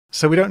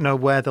So we don't know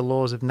where the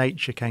laws of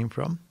nature came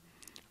from.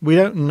 We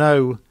don't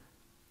know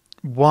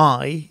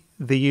why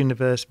the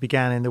universe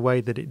began in the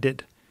way that it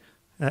did,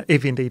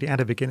 if indeed it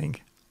had a beginning.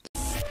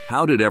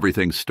 How did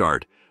everything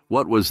start?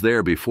 What was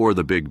there before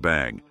the Big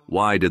Bang?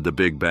 Why did the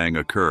Big Bang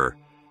occur?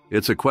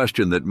 It's a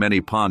question that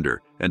many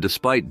ponder, and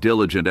despite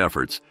diligent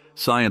efforts,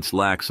 science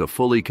lacks a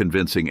fully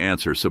convincing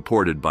answer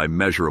supported by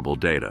measurable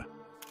data.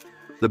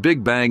 The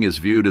Big Bang is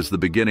viewed as the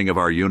beginning of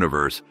our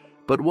universe,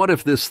 but what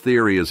if this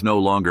theory is no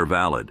longer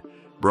valid?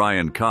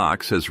 Brian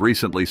Cox has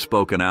recently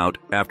spoken out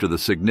after the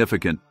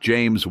significant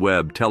James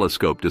Webb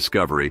Telescope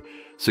discovery,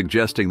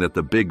 suggesting that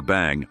the Big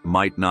Bang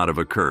might not have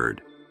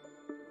occurred.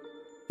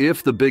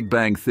 If the Big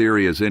Bang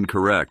theory is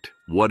incorrect,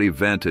 what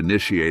event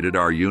initiated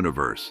our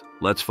universe?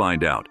 Let's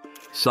find out.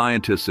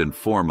 Scientists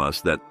inform us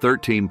that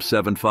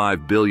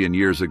 13.75 billion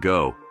years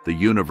ago, the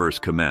universe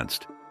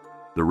commenced.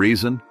 The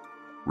reason?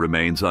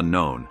 Remains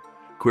unknown.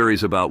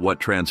 Queries about what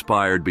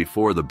transpired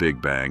before the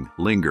Big Bang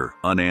linger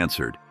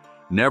unanswered.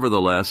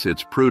 Nevertheless,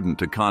 it's prudent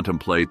to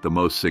contemplate the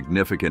most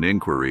significant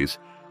inquiries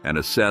and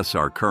assess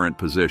our current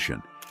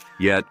position.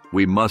 Yet,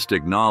 we must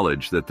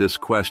acknowledge that this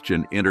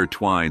question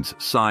intertwines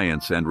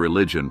science and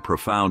religion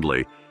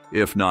profoundly,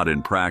 if not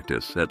in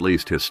practice, at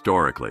least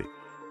historically.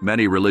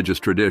 Many religious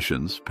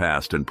traditions,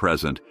 past and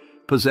present,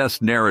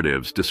 possess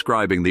narratives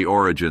describing the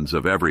origins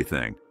of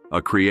everything,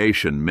 a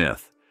creation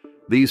myth.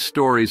 These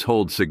stories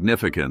hold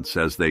significance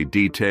as they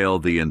detail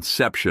the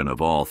inception of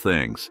all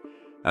things,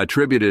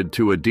 attributed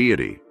to a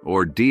deity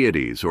or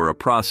deities or a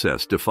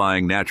process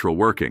defying natural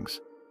workings.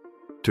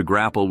 To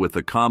grapple with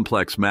the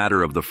complex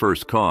matter of the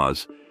first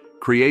cause,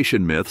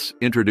 creation myths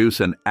introduce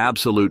an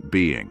absolute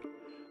being,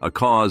 a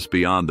cause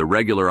beyond the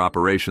regular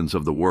operations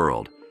of the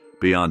world,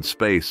 beyond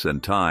space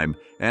and time,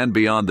 and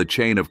beyond the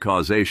chain of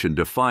causation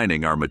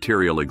defining our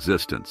material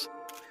existence.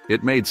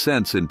 It made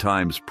sense in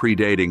times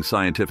predating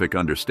scientific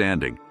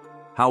understanding.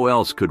 How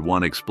else could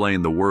one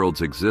explain the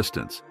world's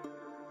existence?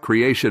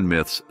 Creation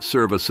myths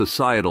serve a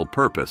societal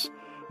purpose,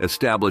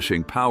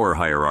 establishing power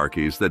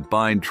hierarchies that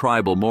bind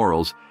tribal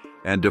morals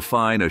and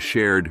define a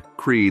shared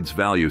creed's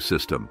value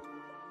system.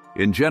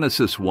 In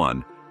Genesis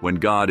 1, when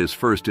God is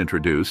first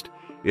introduced,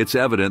 it's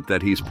evident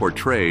that he's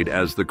portrayed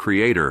as the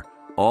creator,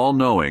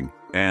 all-knowing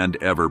and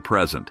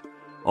ever-present.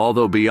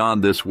 Although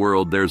beyond this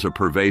world there's a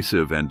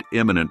pervasive and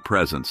immanent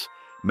presence,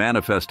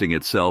 manifesting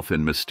itself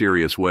in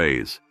mysterious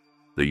ways.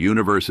 The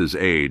universe's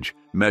age,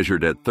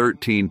 measured at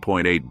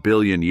 13.8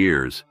 billion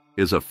years,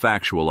 is a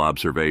factual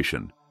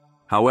observation.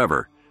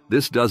 However,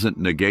 this doesn't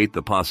negate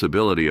the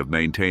possibility of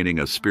maintaining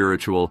a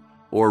spiritual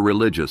or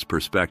religious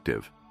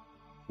perspective.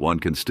 One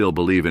can still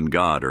believe in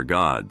God or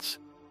gods.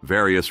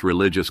 Various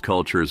religious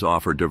cultures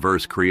offer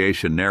diverse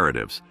creation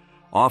narratives,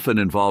 often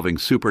involving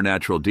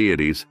supernatural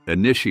deities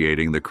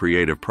initiating the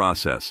creative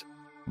process,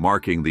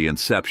 marking the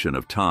inception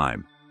of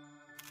time.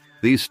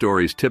 These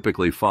stories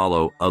typically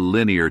follow a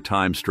linear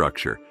time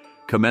structure,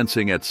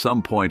 commencing at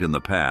some point in the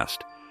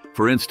past.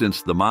 For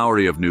instance, the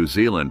Maori of New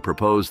Zealand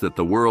proposed that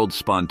the world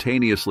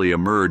spontaneously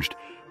emerged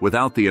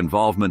without the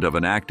involvement of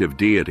an active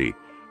deity,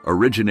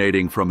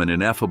 originating from an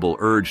ineffable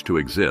urge to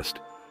exist.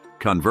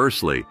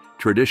 Conversely,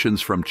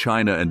 traditions from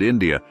China and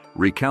India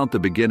recount the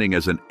beginning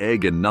as an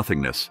egg in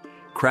nothingness,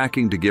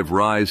 cracking to give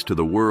rise to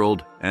the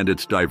world and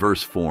its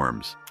diverse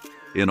forms.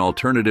 In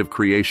alternative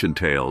creation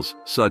tales,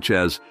 such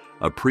as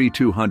a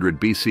pre-200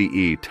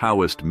 BCE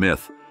Taoist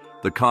myth,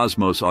 the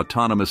cosmos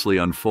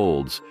autonomously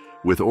unfolds,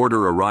 with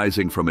order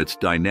arising from its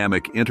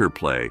dynamic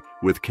interplay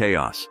with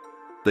chaos.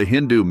 The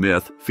Hindu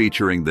myth,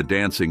 featuring the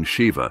dancing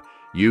Shiva,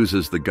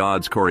 uses the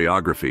god's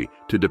choreography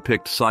to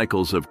depict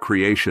cycles of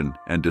creation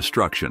and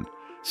destruction,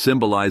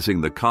 symbolizing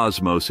the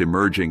cosmos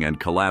emerging and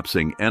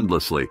collapsing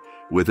endlessly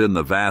within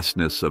the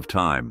vastness of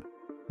time.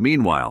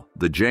 Meanwhile,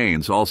 the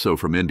Jains, also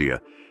from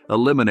India,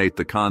 eliminate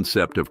the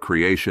concept of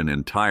creation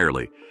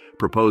entirely,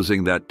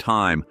 proposing that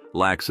time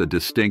lacks a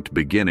distinct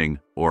beginning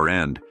or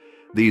end.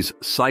 These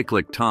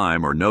cyclic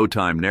time or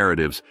no-time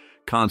narratives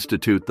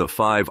constitute the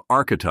 5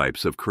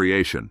 archetypes of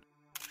creation.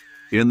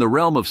 In the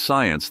realm of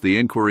science, the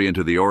inquiry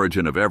into the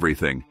origin of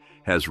everything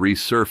has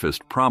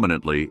resurfaced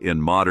prominently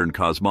in modern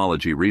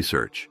cosmology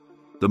research.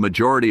 The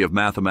majority of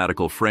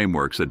mathematical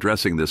frameworks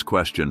addressing this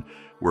question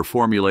were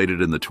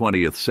formulated in the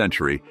 20th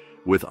century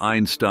with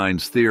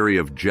Einstein's theory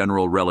of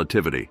general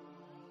relativity.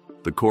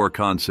 The core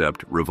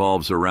concept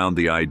revolves around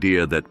the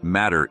idea that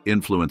matter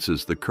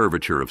influences the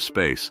curvature of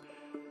space.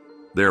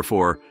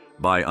 Therefore,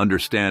 by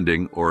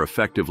understanding or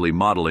effectively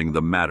modeling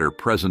the matter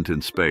present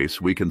in space,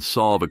 we can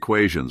solve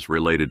equations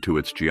related to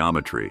its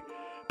geometry,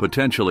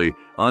 potentially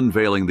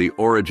unveiling the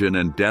origin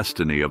and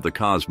destiny of the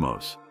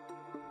cosmos.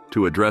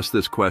 To address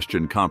this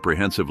question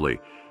comprehensively,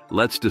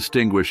 let's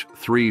distinguish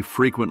 3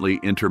 frequently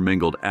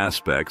intermingled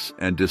aspects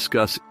and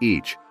discuss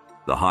each: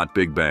 the hot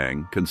Big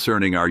Bang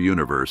concerning our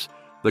universe,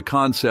 the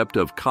concept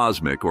of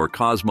cosmic or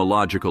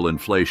cosmological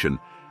inflation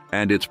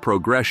and its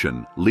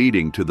progression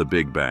leading to the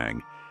Big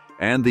Bang,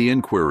 and the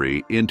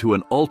inquiry into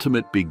an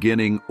ultimate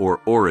beginning or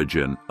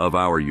origin of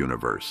our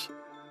universe.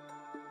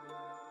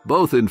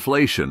 Both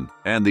inflation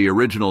and the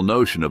original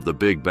notion of the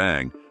Big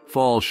Bang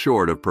falls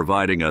short of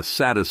providing a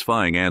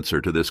satisfying answer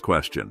to this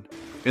question.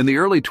 In the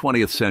early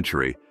 20th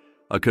century,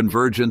 a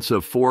convergence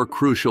of 4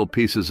 crucial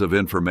pieces of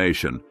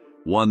information,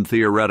 1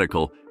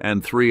 theoretical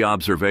and 3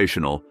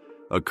 observational,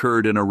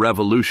 occurred in a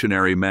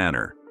revolutionary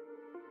manner.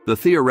 The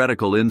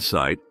theoretical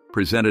insight,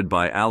 presented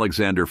by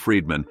Alexander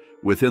Friedman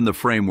within the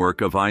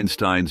framework of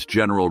Einstein's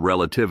general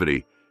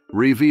relativity,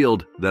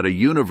 revealed that a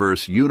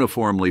universe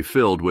uniformly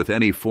filled with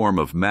any form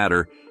of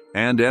matter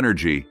and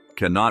energy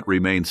cannot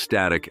remain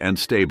static and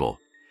stable.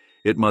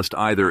 It must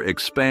either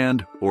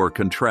expand or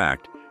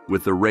contract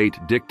with the rate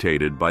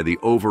dictated by the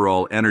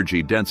overall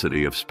energy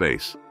density of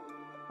space.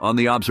 On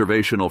the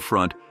observational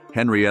front,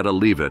 Henrietta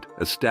Leavitt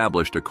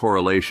established a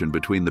correlation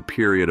between the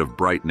period of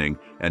brightening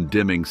and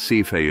dimming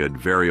Cepheid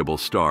variable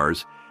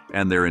stars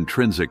and their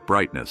intrinsic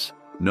brightness,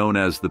 known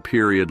as the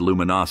period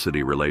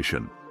luminosity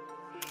relation.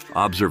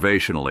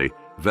 Observationally,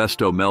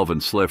 Vesto Melvin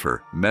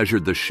Slipher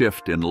measured the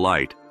shift in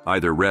light,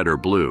 either red or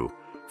blue,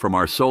 from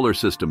our solar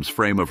system's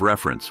frame of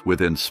reference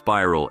within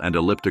spiral and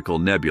elliptical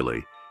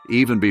nebulae,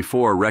 even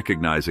before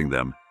recognizing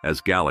them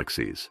as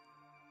galaxies.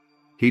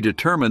 He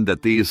determined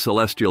that these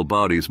celestial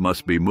bodies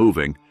must be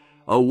moving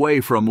away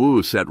from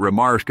us at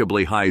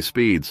remarkably high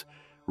speeds,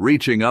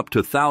 reaching up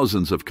to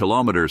thousands of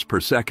kilometers per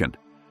second.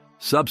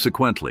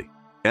 Subsequently,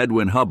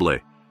 Edwin Hubble,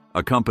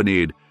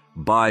 accompanied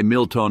by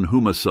Milton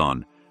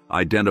Humason,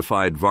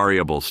 identified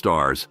variable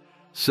stars,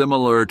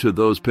 similar to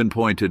those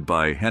pinpointed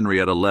by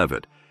Henrietta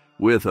Leavitt,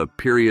 with a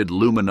period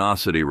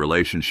luminosity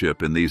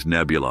relationship in these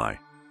nebulae.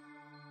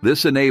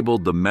 This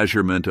enabled the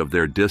measurement of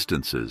their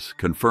distances,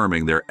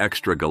 confirming their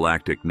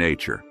extragalactic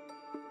nature.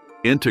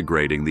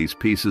 Integrating these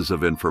pieces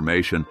of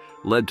information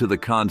led to the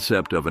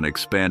concept of an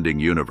expanding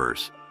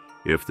universe.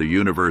 If the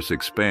universe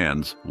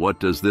expands,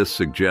 what does this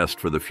suggest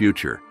for the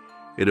future?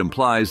 It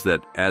implies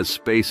that as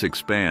space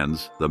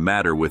expands, the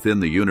matter within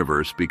the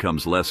universe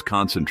becomes less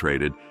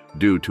concentrated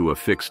due to a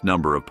fixed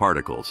number of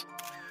particles.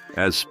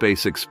 As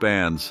space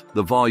expands,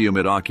 the volume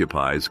it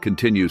occupies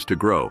continues to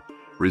grow,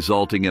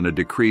 resulting in a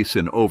decrease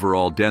in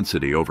overall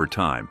density over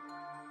time.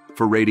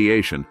 For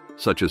radiation,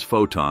 such as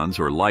photons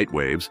or light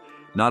waves,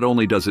 not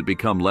only does it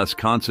become less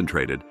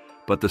concentrated,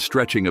 but the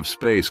stretching of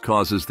space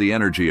causes the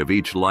energy of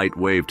each light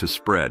wave to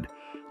spread,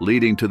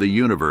 leading to the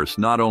universe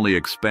not only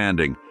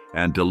expanding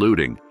and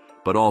diluting,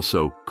 but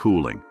also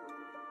cooling.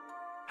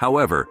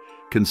 However,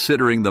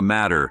 considering the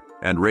matter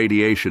and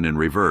radiation in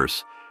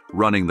reverse,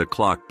 running the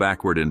clock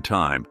backward in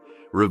time,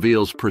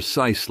 reveals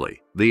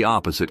precisely the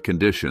opposite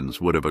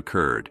conditions would have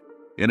occurred.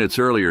 In its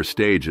earlier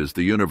stages,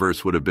 the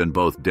universe would have been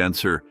both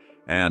denser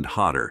and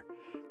hotter.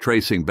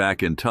 Tracing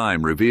back in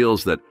time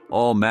reveals that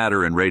all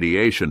matter and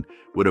radiation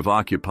would have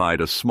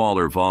occupied a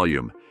smaller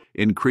volume,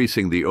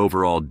 increasing the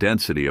overall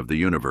density of the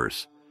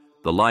universe.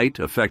 The light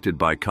affected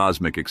by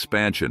cosmic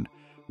expansion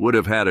would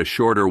have had a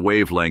shorter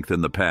wavelength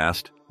in the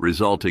past,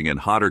 resulting in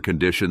hotter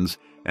conditions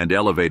and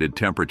elevated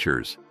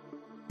temperatures.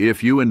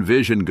 If you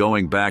envision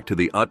going back to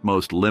the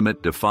utmost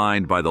limit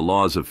defined by the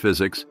laws of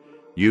physics,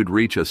 you'd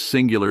reach a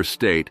singular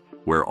state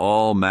where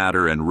all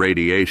matter and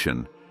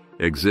radiation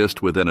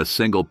exist within a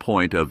single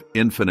point of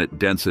infinite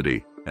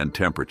density and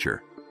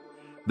temperature.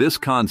 This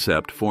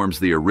concept forms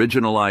the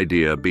original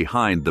idea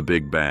behind the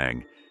Big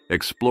Bang,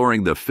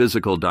 exploring the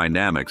physical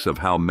dynamics of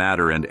how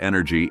matter and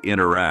energy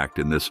interact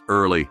in this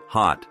early,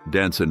 hot,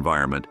 dense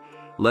environment,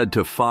 led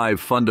to 5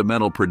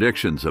 fundamental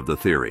predictions of the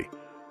theory.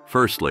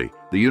 Firstly,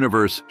 the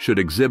universe should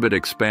exhibit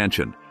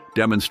expansion,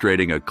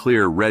 demonstrating a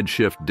clear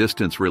redshift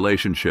distance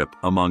relationship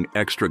among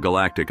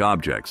extragalactic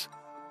objects.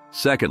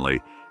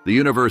 Secondly, the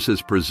universe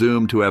is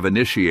presumed to have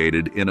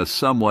initiated in a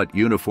somewhat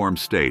uniform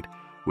state,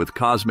 with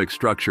cosmic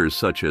structures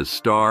such as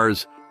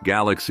stars,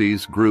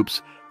 galaxies,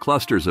 groups,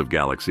 clusters of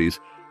galaxies,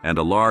 and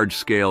a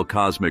large-scale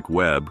cosmic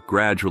web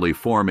gradually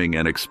forming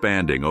and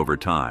expanding over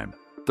time.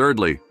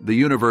 Thirdly, the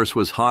universe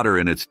was hotter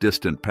in its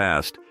distant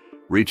past,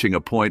 reaching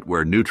a point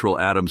where neutral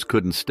atoms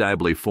couldn't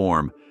stably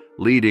form,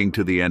 leading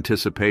to the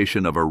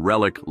anticipation of a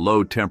relic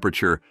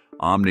low-temperature,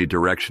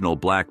 omnidirectional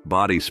black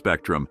body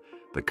spectrum,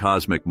 the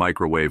cosmic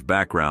microwave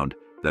background,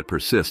 that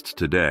persists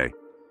today.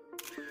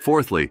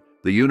 Fourthly,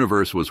 the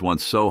universe was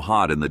once so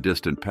hot in the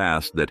distant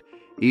past that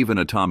even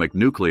atomic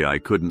nuclei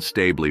couldn't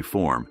stably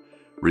form,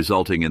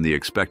 resulting in the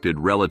expected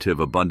relative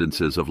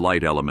abundances of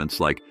light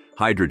elements like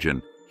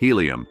hydrogen,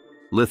 helium,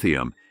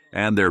 lithium,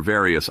 and their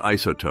various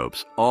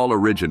isotopes, all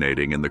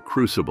originating in the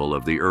crucible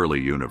of the early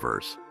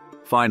universe.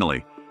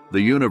 Finally, the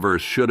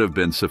universe should have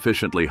been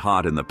sufficiently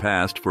hot in the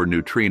past for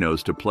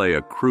neutrinos to play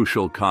a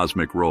crucial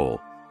cosmic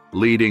role,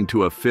 leading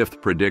to a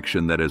 5th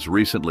prediction that has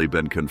recently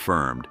been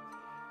confirmed.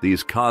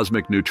 These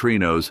cosmic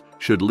neutrinos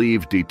should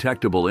leave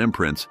detectable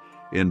imprints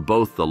in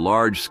both the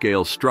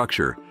large-scale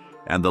structure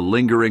and the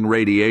lingering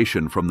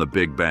radiation from the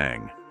Big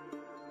Bang.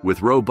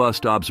 With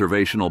robust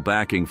observational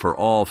backing for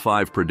all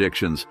 5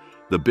 predictions,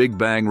 the Big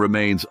Bang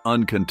remains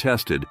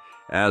uncontested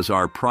as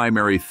our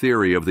primary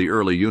theory of the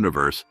early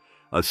universe,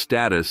 a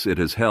status it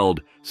has held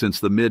since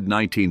the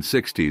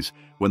mid-1960s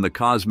when the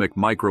cosmic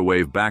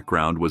microwave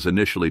background was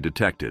initially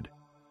detected.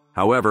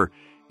 However,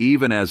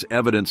 even as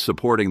evidence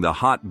supporting the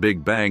hot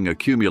Big Bang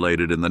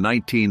accumulated in the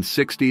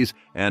 1960s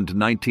and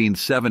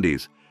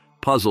 1970s.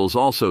 Puzzles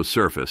also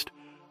surfaced,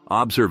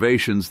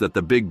 observations that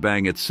the Big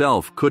Bang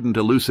itself couldn't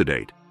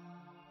elucidate.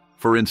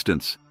 For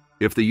instance,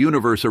 if the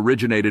universe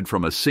originated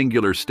from a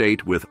singular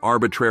state with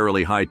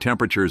arbitrarily high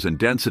temperatures and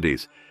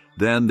densities,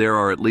 then there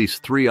are at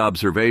least 3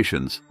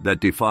 observations that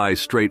defy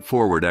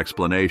straightforward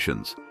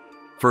explanations.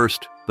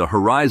 First, the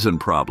horizon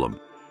problem.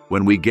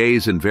 When we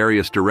gaze in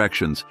various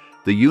directions,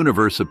 the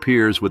universe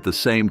appears with the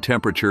same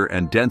temperature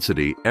and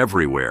density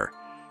everywhere.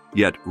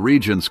 Yet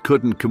regions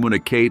couldn't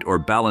communicate or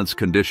balance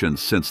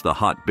conditions since the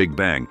hot Big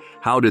Bang.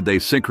 How did they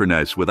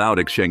synchronize without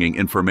exchanging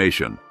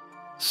information?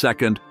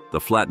 Second, the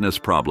flatness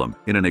problem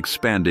in an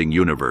expanding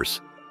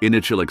universe.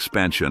 Initial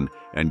expansion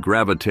and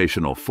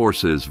gravitational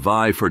forces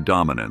vie for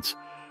dominance.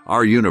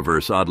 Our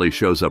universe oddly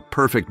shows a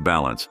perfect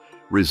balance,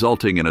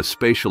 resulting in a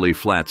spatially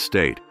flat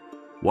state.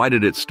 Why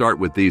did it start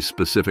with these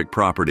specific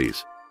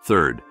properties?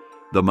 Third,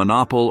 the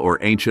monopole or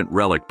ancient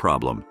relic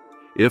problem.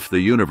 If the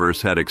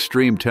universe had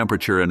extreme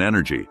temperature and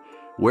energy,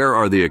 where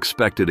are the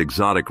expected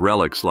exotic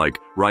relics like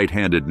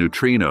right-handed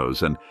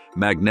neutrinos and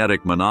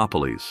magnetic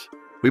monopolies?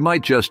 We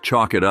might just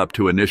chalk it up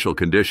to initial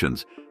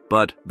conditions,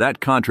 but that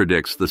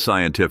contradicts the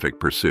scientific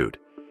pursuit.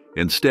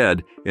 Instead,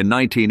 in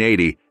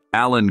 1980,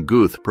 Alan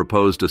Guth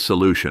proposed a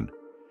solution.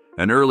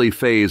 An early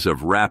phase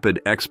of rapid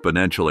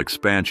exponential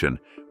expansion,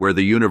 where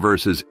the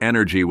universe's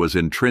energy was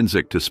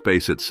intrinsic to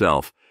space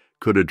itself,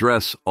 could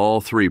address all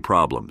 3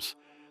 problems.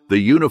 The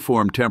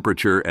uniform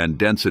temperature and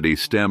density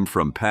stem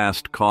from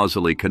past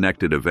causally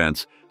connected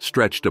events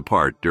stretched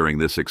apart during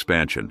this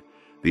expansion.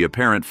 The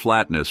apparent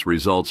flatness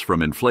results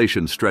from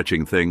inflation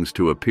stretching things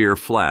to appear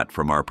flat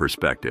from our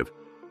perspective.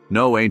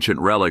 No ancient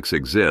relics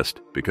exist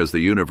because the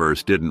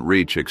universe didn't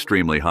reach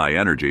extremely high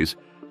energies,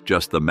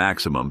 just the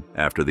maximum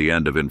after the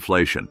end of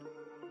inflation.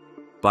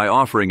 By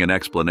offering an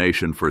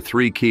explanation for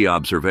 3 key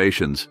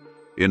observations,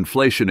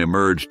 inflation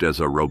emerged as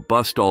a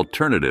robust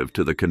alternative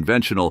to the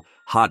conventional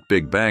hot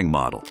Big Bang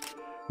model.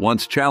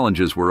 Once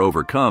challenges were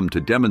overcome to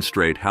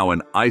demonstrate how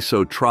an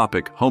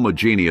isotropic,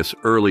 homogeneous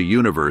early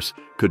universe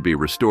could be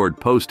restored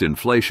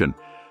post-inflation,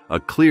 a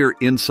clear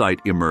insight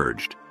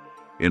emerged.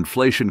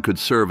 Inflation could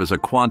serve as a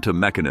quantum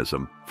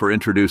mechanism for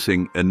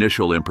introducing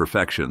initial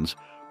imperfections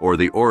or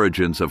the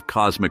origins of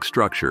cosmic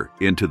structure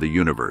into the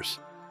universe.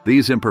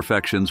 These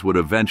imperfections would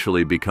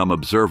eventually become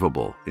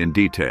observable in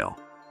detail.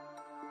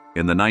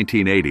 In the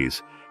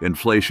 1980s,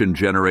 inflation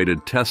generated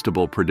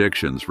testable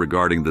predictions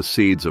regarding the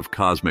seeds of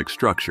cosmic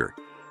structure,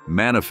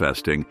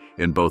 manifesting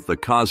in both the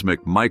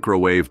cosmic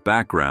microwave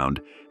background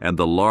and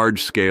the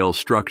large-scale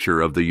structure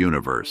of the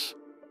universe.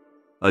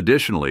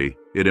 Additionally,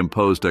 it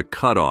imposed a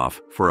cutoff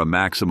for a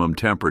maximum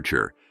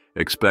temperature,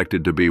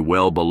 expected to be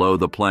well below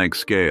the Planck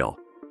scale.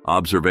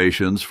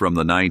 Observations from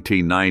the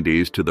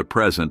 1990s to the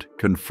present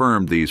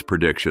confirmed these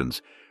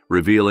predictions,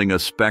 revealing a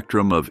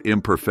spectrum of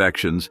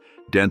imperfections,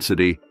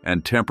 density,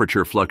 and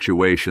temperature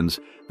fluctuations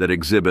that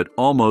exhibit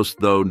almost,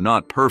 though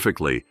not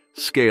perfectly,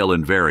 scale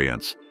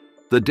invariance.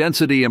 The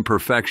density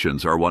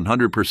imperfections are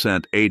 100%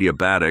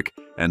 adiabatic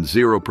and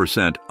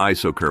 0%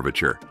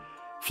 isocurvature.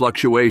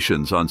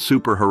 Fluctuations on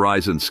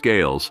superhorizon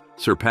scales,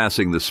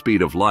 surpassing the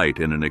speed of light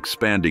in an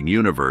expanding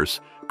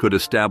universe, could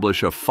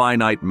establish a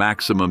finite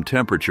maximum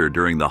temperature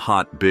during the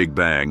hot Big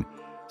Bang,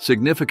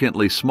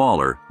 significantly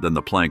smaller than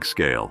the Planck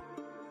scale.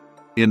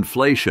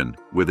 Inflation,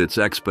 with its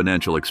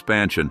exponential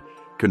expansion,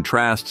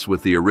 contrasts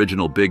with the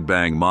original Big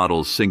Bang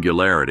model's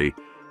singularity,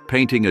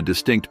 painting a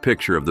distinct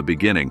picture of the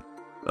beginning,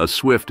 a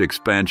swift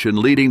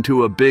expansion leading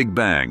to a Big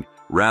Bang,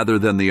 rather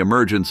than the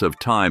emergence of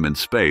time and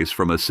space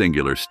from a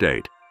singular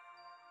state.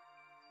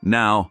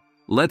 Now,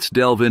 let's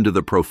delve into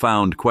the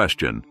profound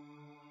question: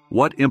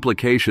 what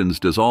implications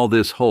does all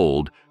this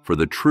hold for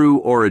the true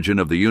origin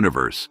of the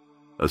universe,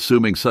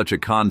 assuming such a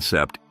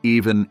concept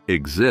even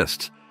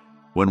exists?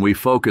 When we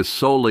focus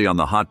solely on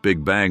the hot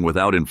Big Bang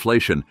without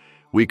inflation,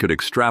 we could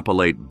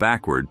extrapolate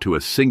backward to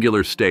a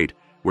singular state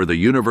where the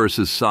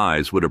universe's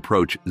size would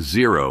approach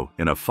 0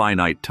 in a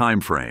finite time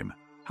frame.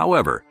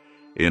 However,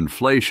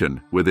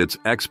 inflation, with its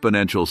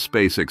exponential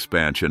space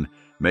expansion,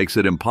 makes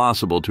it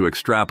impossible to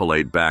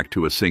extrapolate back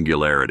to a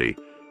singularity.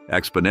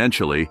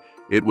 Exponentially,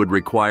 it would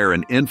require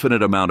an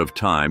infinite amount of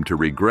time to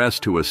regress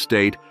to a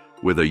state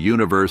with a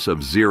universe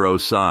of 0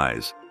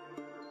 size.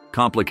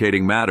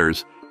 Complicating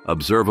matters,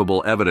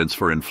 observable evidence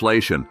for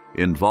inflation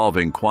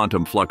involving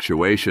quantum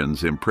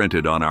fluctuations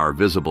imprinted on our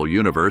visible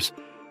universe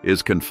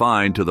is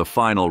confined to the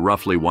final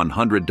roughly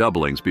 100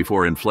 doublings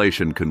before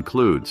inflation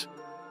concludes.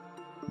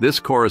 This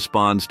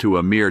corresponds to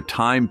a mere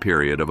time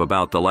period of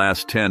about the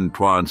last 10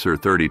 or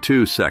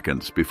 32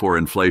 seconds before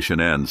inflation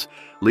ends,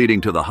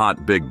 leading to the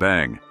hot Big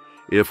Bang.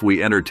 If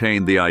we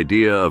entertain the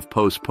idea of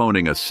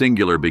postponing a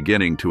singular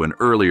beginning to an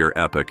earlier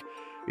epoch,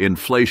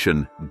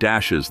 inflation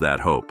dashes that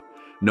hope.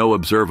 No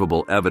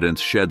observable evidence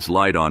sheds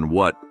light on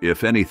what,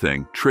 if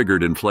anything,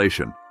 triggered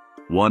inflation.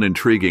 One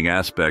intriguing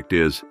aspect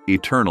is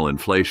eternal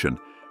inflation,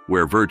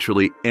 where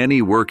virtually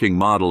any working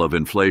model of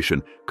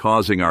inflation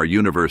causing our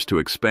universe to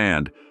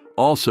expand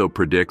also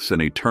predicts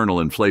an eternal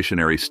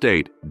inflationary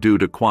state due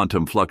to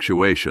quantum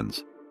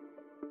fluctuations.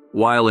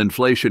 While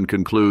inflation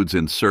concludes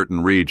in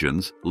certain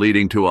regions,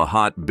 leading to a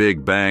hot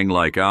Big Bang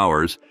like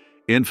ours,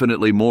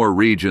 infinitely more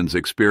regions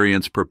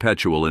experience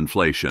perpetual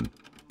inflation.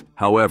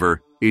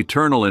 However,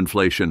 eternal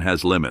inflation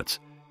has limits.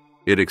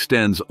 It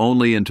extends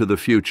only into the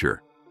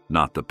future,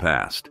 not the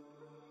past.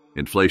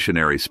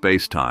 Inflationary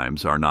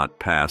spacetimes are not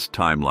past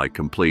time-like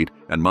complete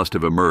and must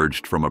have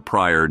emerged from a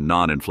prior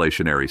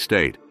non-inflationary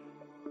state.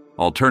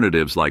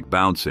 Alternatives like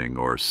bouncing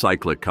or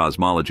cyclic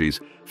cosmologies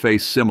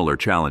face similar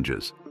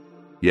challenges.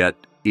 Yet,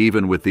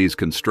 even with these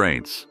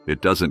constraints,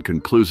 it doesn't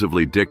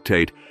conclusively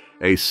dictate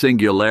a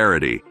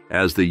singularity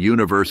as the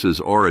universe's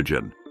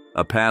origin.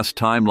 A past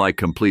time-like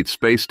complete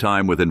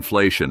spacetime with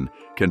inflation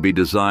can be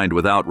designed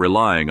without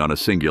relying on a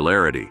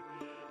singularity.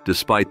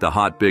 Despite the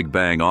hot Big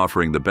Bang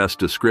offering the best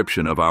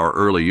description of our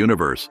early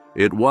universe,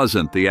 it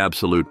wasn't the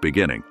absolute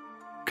beginning.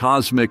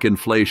 Cosmic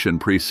inflation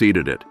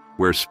preceded it,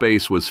 where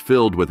space was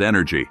filled with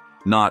energy,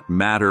 not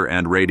matter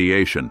and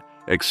radiation,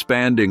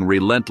 expanding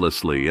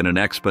relentlessly in an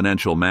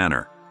exponential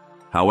manner.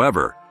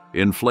 However,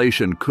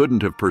 inflation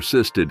couldn't have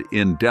persisted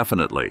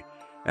indefinitely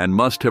and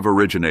must have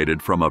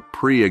originated from a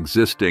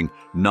pre-existing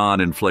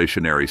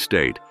non-inflationary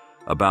state,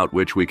 about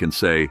which we can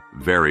say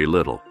very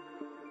little.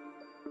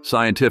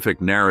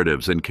 Scientific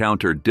narratives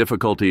encounter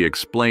difficulty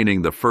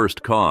explaining the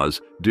first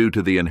cause due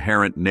to the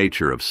inherent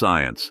nature of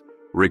science,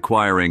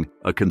 requiring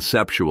a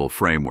conceptual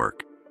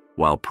framework.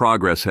 While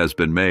progress has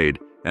been made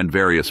and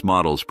various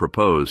models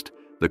proposed,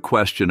 the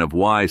question of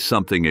why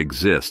something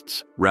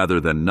exists rather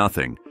than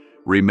nothing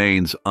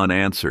remains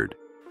unanswered.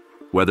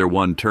 Whether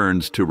one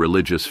turns to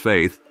religious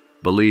faith,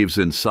 believes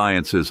in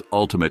science's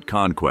ultimate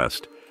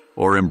conquest,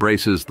 or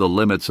embraces the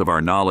limits of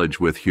our knowledge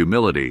with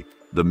humility,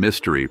 the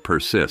mystery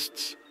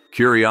persists.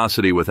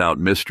 Curiosity without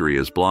mystery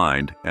is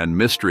blind, and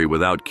mystery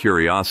without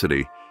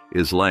curiosity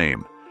is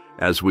lame.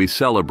 As we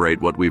celebrate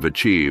what we've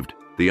achieved,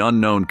 the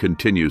unknown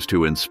continues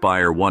to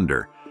inspire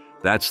wonder.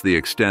 That's the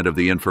extent of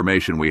the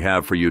information we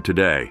have for you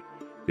today.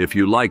 If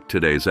you liked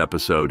today's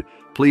episode,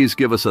 please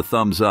give us a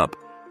thumbs up,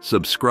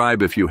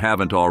 subscribe if you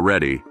haven't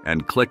already,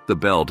 and click the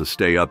bell to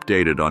stay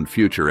updated on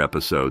future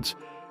episodes.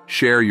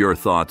 Share your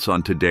thoughts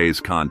on today's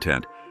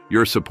content.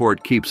 Your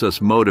support keeps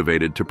us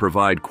motivated to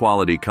provide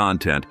quality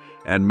content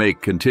and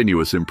make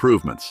continuous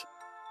improvements.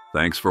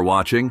 Thanks for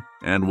watching,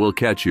 and we'll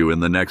catch you in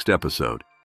the next episode.